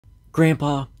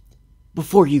Grandpa,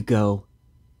 before you go,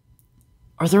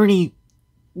 are there any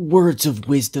words of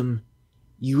wisdom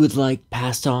you would like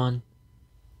passed on?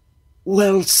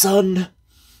 Well, son,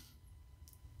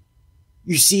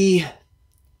 you see,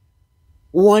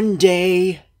 one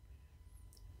day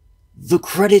the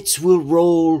credits will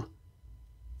roll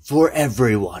for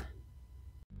everyone.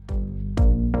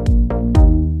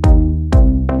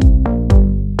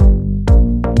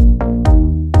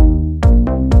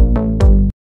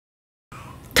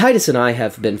 Titus and I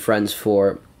have been friends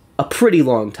for a pretty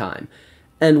long time,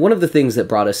 and one of the things that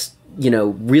brought us,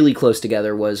 really close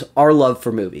together was our love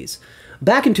for movies.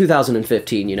 Back in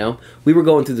 2015, we were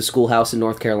going through the schoolhouse in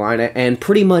North Carolina, and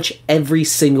pretty much every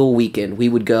single weekend we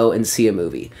would go and see a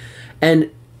movie.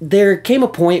 And there came a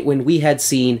point when we had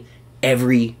seen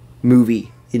every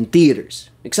movie in theaters,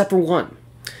 except for one.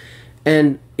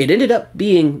 And it ended up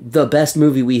being the best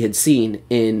movie we had seen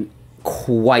in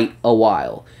quite a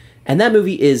while. And that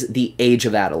movie is The Age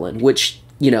of Adaline, which,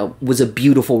 was a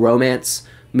beautiful romance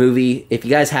movie. If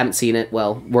you guys haven't seen it,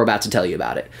 well, we're about to tell you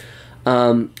about it.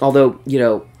 Although,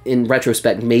 in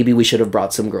retrospect, maybe we should have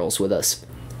brought some girls with us.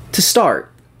 To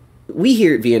start, we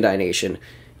here at V&I Nation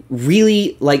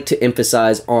really like to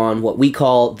emphasize on what we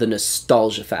call the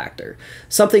nostalgia factor.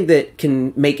 Something that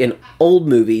can make an old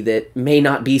movie that may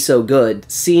not be so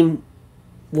good seem,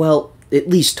 well, at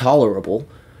least tolerable.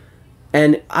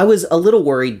 And I was a little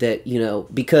worried that,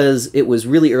 because it was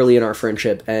really early in our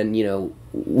friendship and,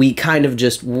 we kind of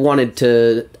just wanted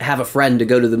to have a friend to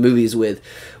go to the movies with,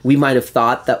 we might have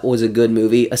thought that was a good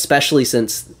movie, especially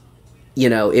since,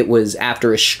 it was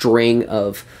after a string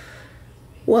of,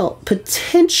 well,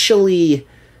 potentially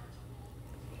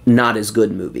not as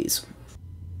good movies.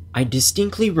 I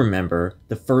distinctly remember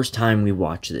the first time we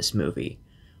watched this movie,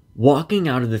 walking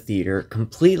out of the theater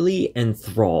completely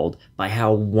enthralled by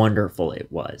how wonderful it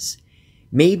was.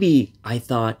 Maybe I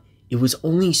thought it was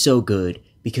only so good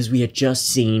because we had just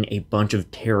seen a bunch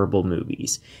of terrible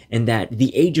movies, and that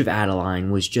The Age of Adaline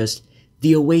was just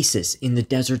the oasis in the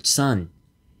desert sun.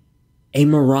 A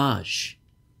mirage.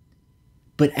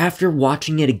 But after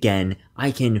watching it again, I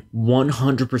can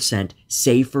 100%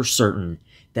 say for certain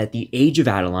that The Age of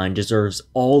Adaline deserves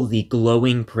all the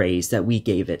glowing praise that we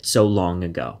gave it so long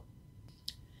ago.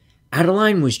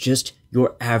 Adaline was just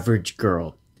your average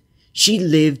girl. She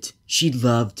lived, she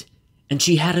loved, and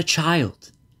she had a child.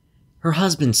 Her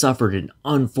husband suffered an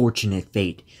unfortunate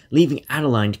fate, leaving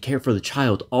Adaline to care for the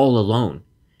child all alone.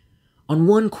 On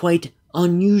one quite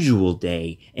unusual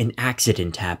day, an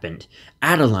accident happened.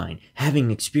 Adaline, having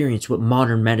experienced what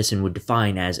modern medicine would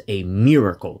define as a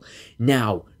miracle,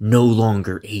 now no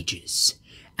longer ages.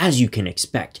 As you can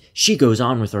expect, she goes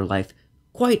on with her life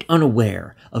quite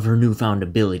unaware of her newfound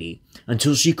ability,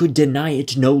 until she could deny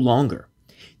it no longer.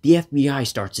 The FBI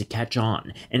starts to catch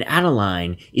on, and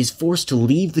Adaline is forced to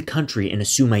leave the country and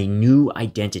assume a new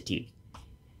identity.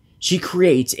 She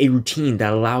creates a routine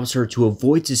that allows her to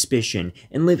avoid suspicion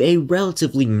and live a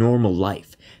relatively normal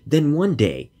life. Then one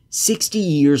day, 60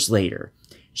 years later,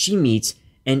 she meets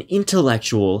an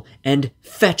intellectual and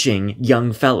fetching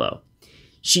young fellow.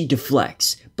 She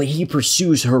deflects, but he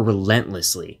pursues her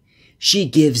relentlessly. She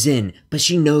gives in, but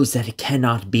she knows that it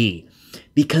cannot be,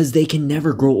 because they can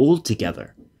never grow old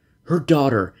together. Her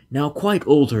daughter, now quite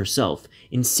old herself,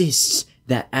 insists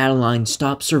that Adaline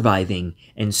stop surviving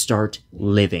and start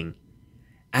living.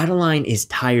 Adaline is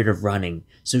tired of running,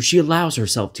 so she allows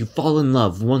herself to fall in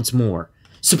love once more.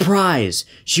 Surprise!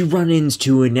 She runs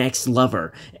into an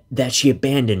ex-lover that she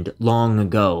abandoned long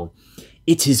ago.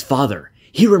 It's his father.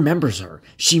 He remembers her.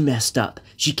 She messed up.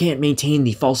 She can't maintain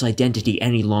the false identity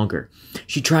any longer.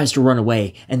 She tries to run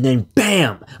away, and then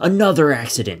BAM! Another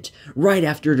accident. Right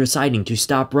after deciding to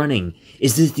stop running.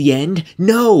 Is this the end?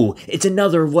 No! It's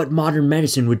another of what modern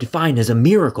medicine would define as a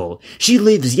miracle. She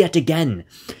lives yet again.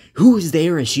 Who is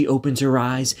there as she opens her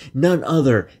eyes? None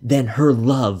other than her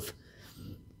love.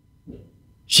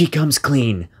 She comes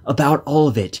clean about all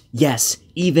of it. Yes,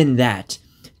 even that.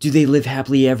 Do they live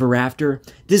happily ever after?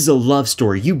 This is a love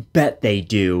story, you bet they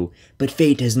do. But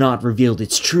fate has not revealed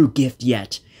its true gift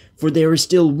yet, for there is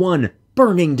still one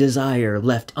burning desire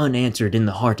left unanswered in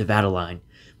the heart of Adaline.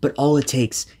 But all it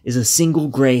takes is a single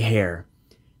gray hair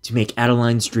to make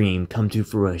Adaline's dream come to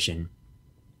fruition.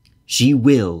 She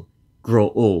will grow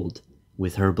old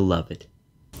with her beloved.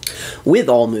 With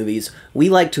all movies, we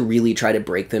like to really try to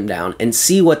break them down and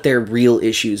see what their real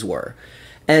issues were.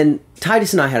 And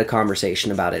Titus and I had a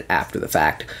conversation about it after the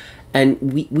fact, and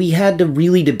we had to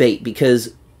really debate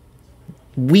because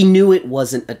we knew it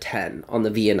wasn't a 10 on the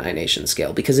V&I Nation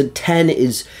scale, because a 10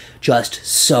 is just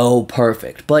so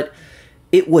perfect, but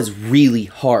it was really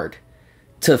hard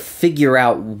to figure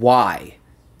out why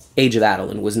Age of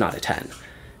Adaline was not a 10.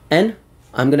 And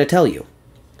I'm going to tell you.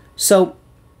 So,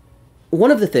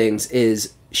 one of the things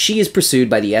is she is pursued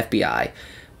by the FBI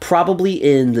probably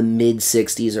in the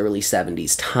mid-60s, early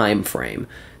 70s time frame,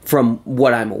 from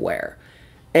what I'm aware.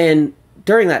 And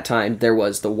during that time, there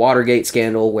was the Watergate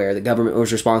scandal where the government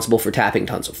was responsible for tapping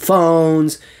tons of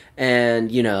phones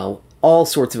and, you know, all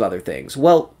sorts of other things.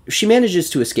 Well, she manages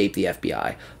to escape the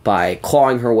FBI by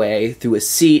clawing her way through a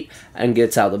seat and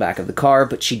gets out the back of the car,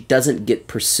 but she doesn't get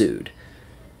pursued,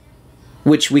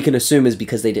 which we can assume is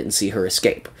because they didn't see her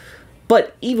escape.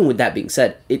 But even with that being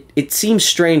said, it seems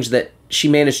strange that she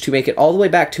managed to make it all the way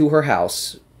back to her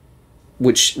house,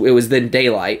 which it was then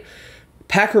daylight,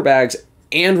 pack her bags,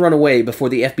 and run away before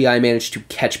the FBI managed to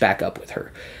catch back up with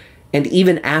her. And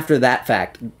even after that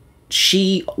fact,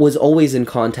 she was always in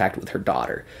contact with her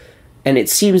daughter. And it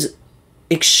seems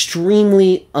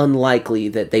extremely unlikely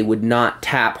that they would not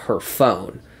tap her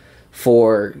phone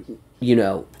for, you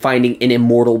know, finding an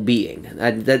immortal being.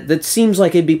 That seems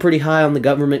like it'd be pretty high on the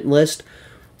government list.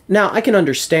 Now, I can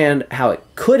understand how it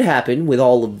could happen with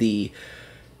all of the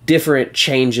different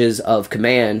changes of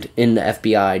command in the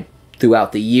FBI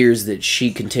throughout the years that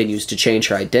she continues to change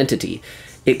her identity.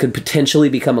 It could potentially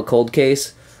become a cold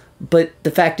case, but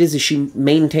the fact is she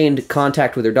maintained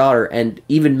contact with her daughter and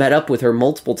even met up with her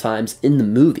multiple times in the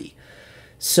movie.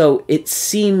 So it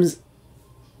seems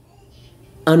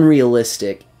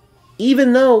unrealistic,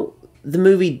 even though the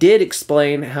movie did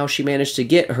explain how she managed to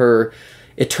get her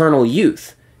eternal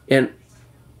youth in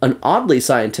an oddly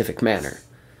scientific manner.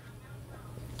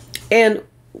 And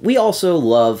we also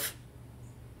love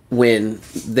when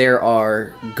there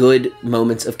are good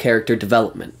moments of character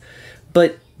development.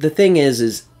 But the thing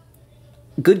is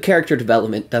good character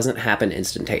development doesn't happen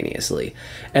instantaneously.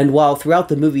 And while throughout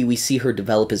the movie we see her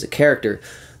develop as a character,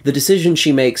 the decision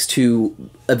she makes to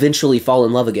eventually fall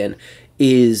in love again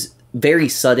is very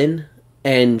sudden.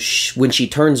 And when she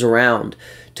turns around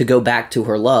to go back to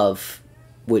her love,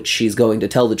 which she's going to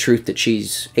tell the truth that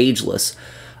she's ageless,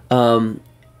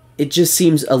 it just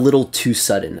seems a little too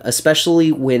sudden,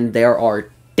 especially when there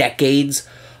are decades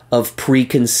of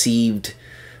preconceived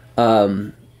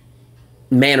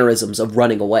mannerisms of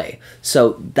running away.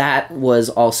 So that was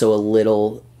also a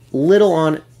little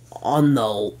on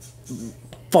the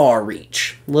far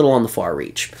reach.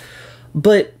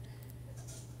 But,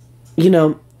 you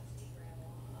know,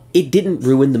 it didn't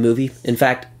ruin the movie. In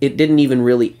fact, it didn't even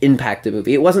really impact the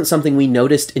movie. It wasn't something we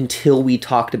noticed until we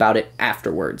talked about it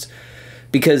afterwards,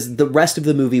 because the rest of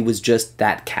the movie was just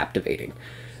that captivating.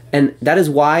 And that is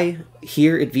why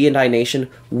here at V&I Nation,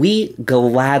 we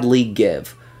gladly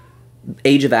give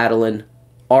Age of Adaline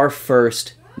our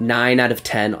first 9 out of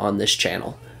 10 on this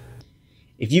channel.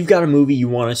 If you've got a movie you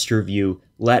want us to review,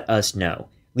 let us know.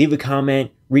 Leave a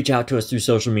comment, reach out to us through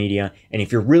social media, and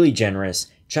if you're really generous,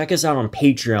 check us out on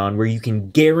Patreon, where you can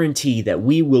guarantee that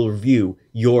we will review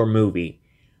your movie.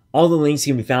 All the links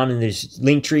can be found in the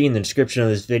link tree in the description of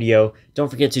this video. Don't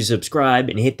forget to subscribe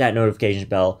and hit that notification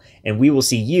bell, and we will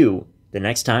see you the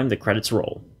next time the credits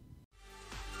roll.